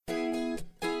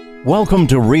Welcome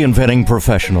to Reinventing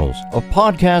Professionals, a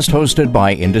podcast hosted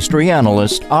by industry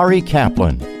analyst Ari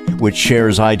Kaplan, which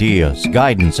shares ideas,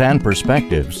 guidance, and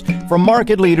perspectives from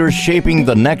market leaders shaping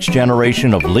the next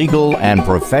generation of legal and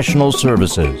professional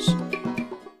services.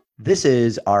 This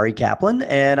is Ari Kaplan,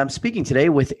 and I'm speaking today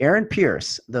with Aaron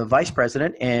Pierce, the Vice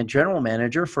President and General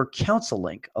Manager for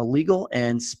CounselLink, a legal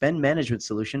and spend management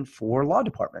solution for law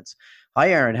departments.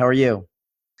 Hi, Aaron. How are you?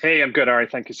 Hey, I'm good, Ari.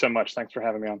 Thank you so much. Thanks for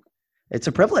having me on. It's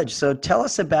a privilege. So tell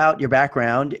us about your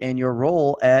background and your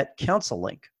role at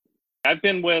CounselLink. I've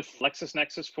been with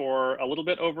LexisNexis for a little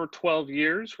bit over 12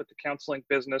 years, with the CounselLink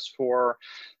business for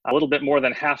a little bit more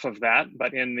than half of that,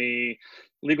 but in the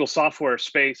legal software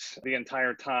space the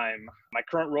entire time. My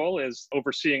current role is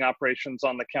overseeing operations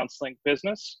on the CounselLink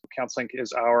business. CounselLink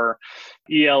is our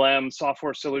ELM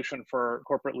software solution for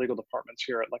corporate legal departments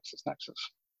here at LexisNexis.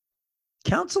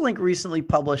 CounselLink recently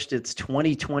published its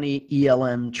 2020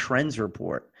 ELM Trends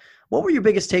Report. What were your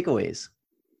biggest takeaways?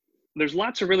 There's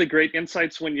lots of really great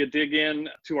insights when you dig in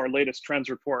to our latest trends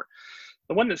report.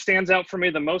 The one that stands out for me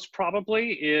the most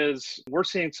probably is we're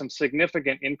seeing some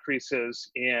significant increases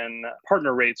in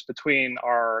partner rates between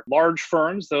our large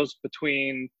firms, those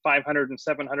between 500 and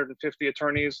 750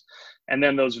 attorneys, and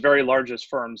then those very largest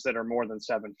firms that are more than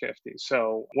 750.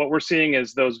 So what we're seeing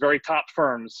is those very top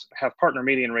firms have partner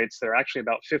median rates that are actually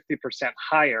about 50%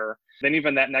 higher than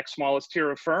even that next smallest tier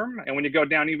of firm. And when you go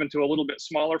down even to a little bit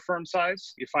smaller firm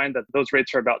size, you find that those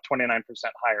rates are about 29%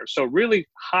 higher. So really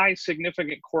high,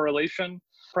 significant correlation,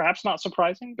 perhaps not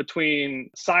surprising, between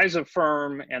size of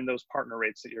firm and those partner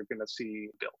rates that you're going to see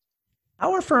built.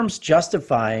 How are firms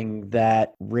justifying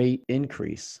that rate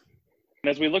increase?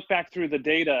 As we look back through the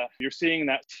data, you're seeing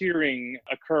that tiering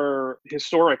occur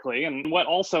historically. And what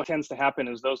also tends to happen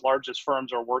is those largest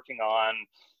firms are working on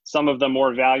some of the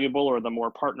more valuable or the more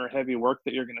partner-heavy work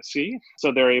that you're going to see.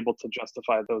 So they're able to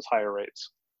justify those higher rates.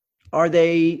 Are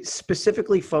they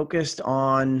specifically focused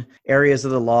on areas of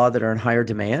the law that are in higher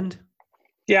demand?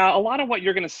 Yeah, a lot of what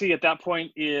you're going to see at that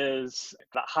point is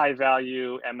the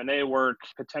high-value M&A work,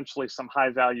 potentially some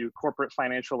high-value corporate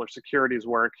financial or securities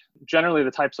work. Generally,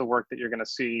 the types of work that you're going to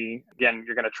see, again,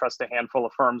 you're going to trust a handful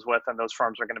of firms with, and those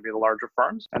firms are going to be the larger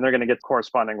firms, and they're going to get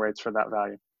corresponding rates for that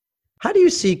value. How do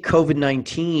you see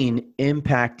COVID-19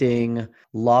 impacting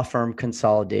law firm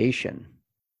consolidation?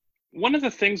 One of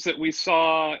the things that we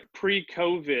saw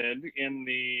pre-COVID in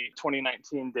the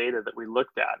 2019 data that we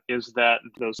looked at is that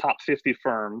those top 50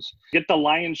 firms get the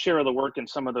lion's share of the work in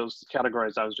some of those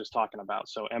categories I was just talking about.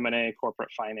 So M&A, corporate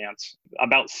finance,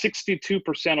 about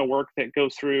 62% of work that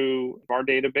goes through our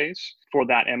database for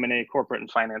that M&A, corporate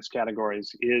and finance categories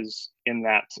is in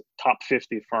that top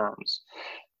 50 firms.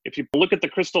 If you look at the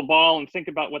crystal ball and think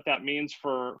about what that means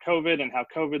for COVID and how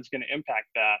COVID's going to impact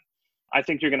that, I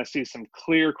think you're going to see some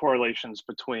clear correlations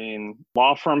between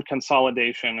law firm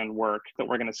consolidation and work that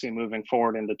we're going to see moving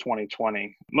forward into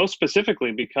 2020. Most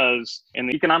specifically because in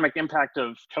the economic impact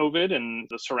of COVID and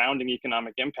the surrounding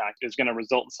economic impact is going to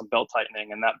result in some belt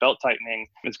tightening. And that belt tightening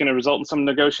is going to result in some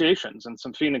negotiations and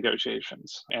some fee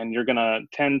negotiations. And you're going to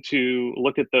tend to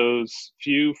look at those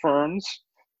few firms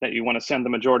that you want to send the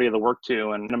majority of the work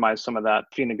to and minimize some of that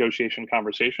fee negotiation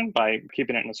conversation by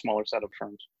keeping it in a smaller set of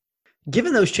firms.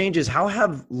 Given those changes, how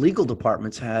have legal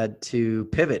departments had to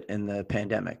pivot in the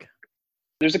pandemic?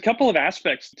 There's a couple of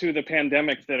aspects to the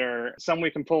pandemic that are some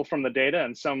we can pull from the data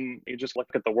and some you just look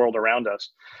at the world around us.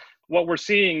 What we're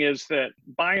seeing is that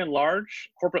by and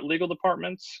large, corporate legal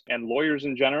departments and lawyers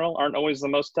in general aren't always the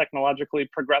most technologically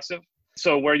progressive.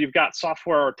 So where you've got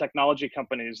software or technology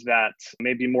companies that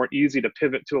may be more easy to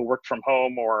pivot to a work from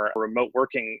home or a remote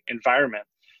working environment,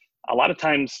 a lot of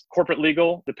times corporate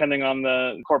legal, depending on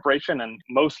the corporation, and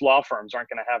most law firms aren't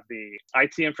going to have the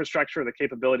IT infrastructure, the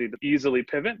capability to easily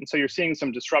pivot. And so you're seeing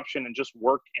some disruption in just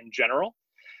work in general.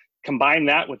 Combine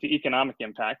that with the economic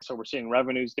impact. So we're seeing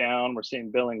revenues down, we're seeing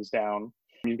billings down.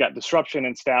 You've got disruption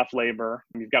in staff labor.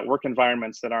 You've got work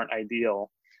environments that aren't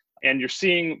ideal. And you're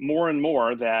seeing more and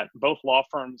more that both law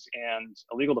firms and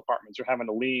legal departments are having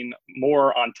to lean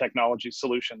more on technology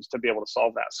solutions to be able to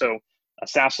solve that. So a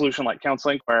SaaS solution like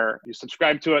CounselLink, where you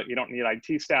subscribe to it, you don't need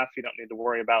IT staff, you don't need to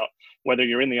worry about whether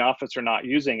you're in the office or not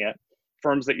using it.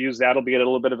 Firms that use that will be at a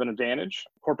little bit of an advantage.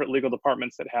 Corporate legal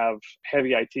departments that have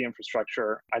heavy IT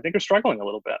infrastructure, I think, are struggling a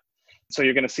little bit. So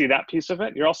you're going to see that piece of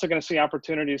it. You're also going to see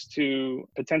opportunities to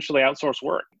potentially outsource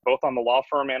work, both on the law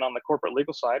firm and on the corporate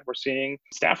legal side. We're seeing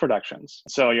staff reductions.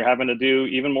 So you're having to do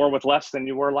even more with less than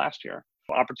you were last year.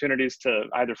 Opportunities to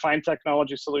either find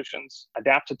technology solutions,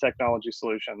 adapt to technology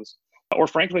solutions, or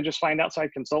frankly, just find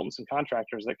outside consultants and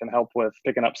contractors that can help with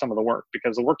picking up some of the work,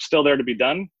 because the work's still there to be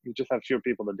done. You just have fewer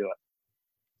people to do it.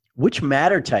 Which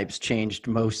matter types changed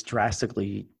most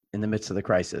drastically in the midst of the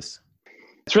crisis?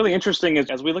 It's really interesting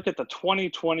as we look at the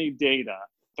 2020 data,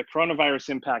 the coronavirus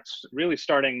impacts really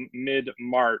starting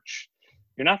mid-March.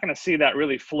 You're not going to see that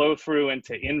really flow through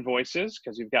into invoices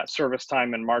because you've got service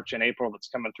time in March and April that's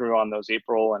coming through on those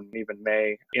April and even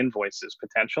May invoices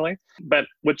potentially. But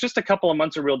with just a couple of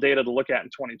months of real data to look at in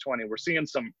 2020, we're seeing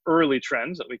some early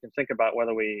trends that we can think about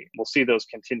whether we will see those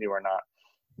continue or not.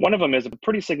 One of them is a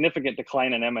pretty significant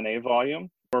decline in M&A volume.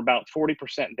 We're about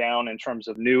 40% down in terms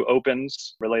of new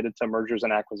opens related to mergers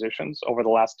and acquisitions over the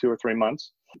last 2 or 3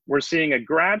 months. We're seeing a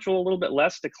gradual, a little bit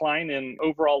less decline in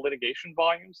overall litigation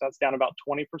volumes. That's down about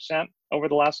 20% over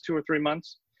the last 2 or 3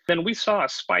 months. Then we saw a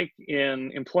spike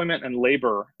in employment and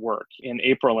labor work in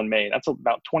April and May. That's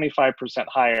about 25%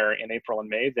 higher in April and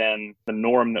May than the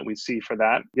norm that we see for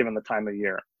that, given the time of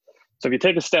year. So if you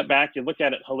take a step back, you look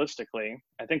at it holistically,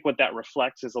 I think what that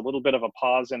reflects is a little bit of a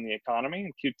pause in the economy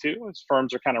in Q2 as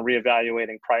firms are kind of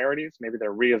reevaluating priorities. Maybe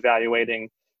they're reevaluating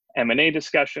M&A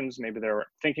discussions. Maybe they're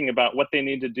thinking about what they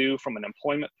need to do from an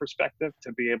employment perspective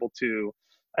to be able to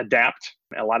adapt.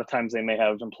 A lot of times they may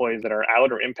have employees that are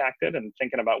out or impacted and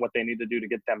thinking about what they need to do to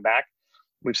get them back.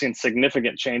 We've seen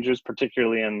significant changes,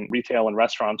 particularly in retail and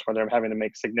restaurants, where they're having to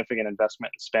make significant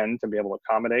investment and spend to be able to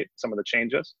accommodate some of the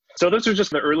changes. So those are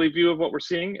just the early view of what we're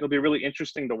seeing. It'll be really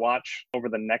interesting to watch over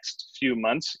the next few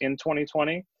months in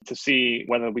 2020 to see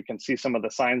whether we can see some of the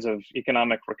signs of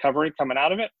economic recovery coming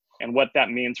out of it and what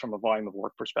that means from a volume of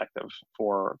work perspective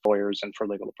for lawyers and for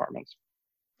legal departments.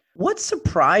 What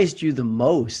surprised you the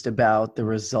most about the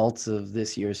results of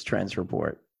this year's trends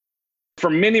report? For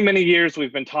many, many years,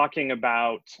 we've been talking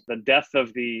about the death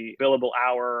of the billable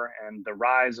hour and the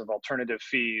rise of alternative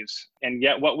fees. And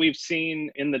yet what we've seen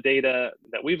in the data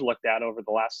that we've looked at over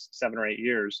the last 7 or 8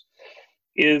 years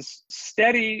is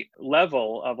steady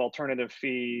level of alternative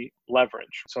fee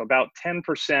leverage. So about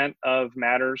 10% of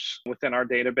matters within our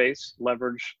database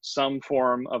leverage some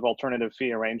form of alternative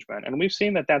fee arrangement. And we've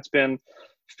seen that that's been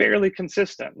fairly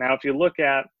consistent. Now, if you look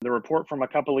at the report from a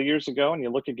couple of years ago and you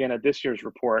look again at this year's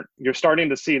report, you're starting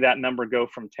to see that number go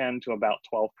from 10 to about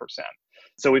 12%.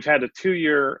 So we've had a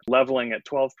 2-year leveling at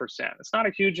 12%. It's not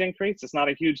a huge increase. It's not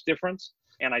a huge difference.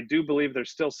 And I do believe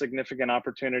there's still significant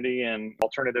opportunity in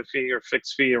alternative fee or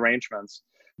fixed fee arrangements.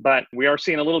 But we are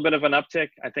seeing a little bit of an uptick.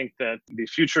 I think that the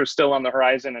future is still on the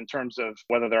horizon in terms of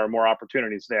whether there are more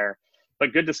opportunities there.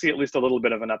 But good to see at least a little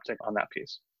bit of an uptick on that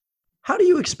piece. How do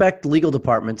you expect legal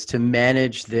departments to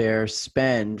manage their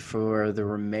spend for the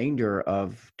remainder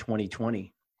of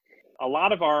 2020? A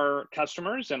lot of our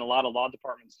customers and a lot of law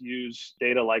departments use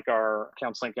data like our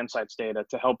CounselLink Insights data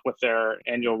to help with their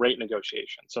annual rate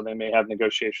negotiations. So they may have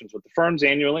negotiations with the firms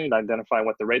annually and identify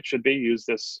what the rate should be, use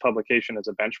this publication as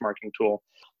a benchmarking tool.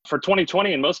 For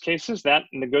 2020, in most cases, that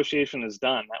negotiation is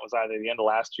done. That was either the end of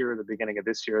last year or the beginning of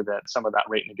this year that some of that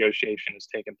rate negotiation has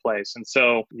taken place. And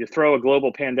so you throw a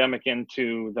global pandemic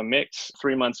into the mix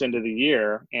 3 months into the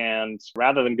year, and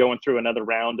rather than going through another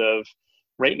round of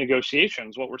rate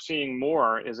negotiations, what we're seeing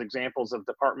more is examples of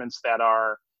departments that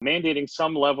are mandating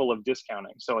some level of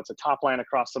discounting. So it's a top line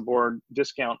across the board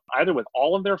discount, either with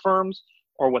all of their firms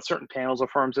or with certain panels of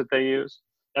firms that they use.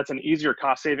 That's an easier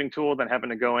cost saving tool than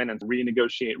having to go in and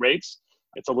renegotiate rates.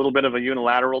 It's a little bit of a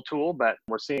unilateral tool, but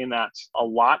we're seeing that a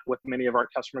lot with many of our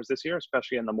customers this year,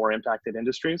 especially in the more impacted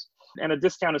industries. And a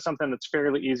discount is something that's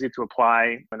fairly easy to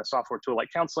apply in a software tool like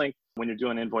CounselLink when you're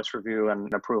doing invoice review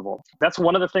and approval. That's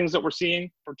one of the things that we're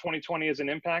seeing for 2020 as an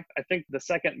impact. I think the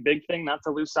second big thing not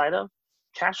to lose sight of,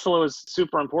 cash flow is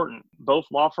super important. Both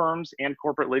law firms and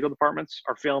corporate legal departments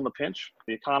are feeling the pinch.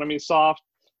 The economy is soft,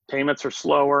 payments are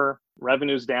slower,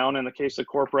 revenue's down in the case of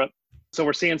corporate. So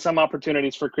we're seeing some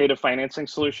opportunities for creative financing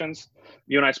solutions.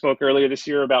 You and I spoke earlier this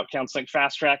year about CounselLink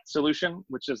Fast Track solution,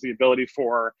 which is the ability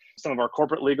for some of our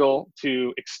corporate legal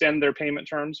to extend their payment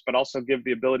terms, but also give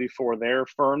the ability for their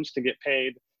firms to get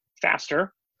paid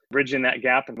faster, bridging that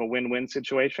gap into a win-win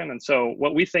situation. And so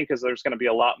what we think is there's going to be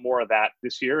a lot more of that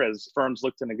this year as firms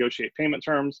look to negotiate payment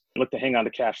terms, look to hang on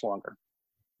to cash longer.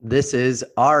 This is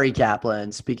Ari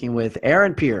Kaplan speaking with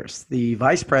Aaron Pierce, the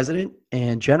Vice President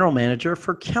and General Manager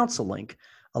for CounselLink,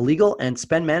 a legal and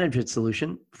spend management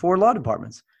solution for law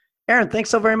departments. Aaron,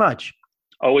 thanks so very much.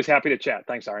 Always happy to chat.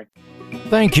 Thanks, Ari.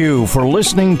 Thank you for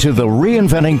listening to the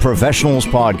Reinventing Professionals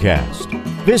podcast.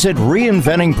 Visit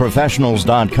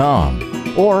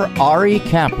reinventingprofessionals.com or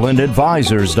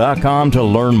arikaplanadvisors.com to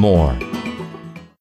learn more.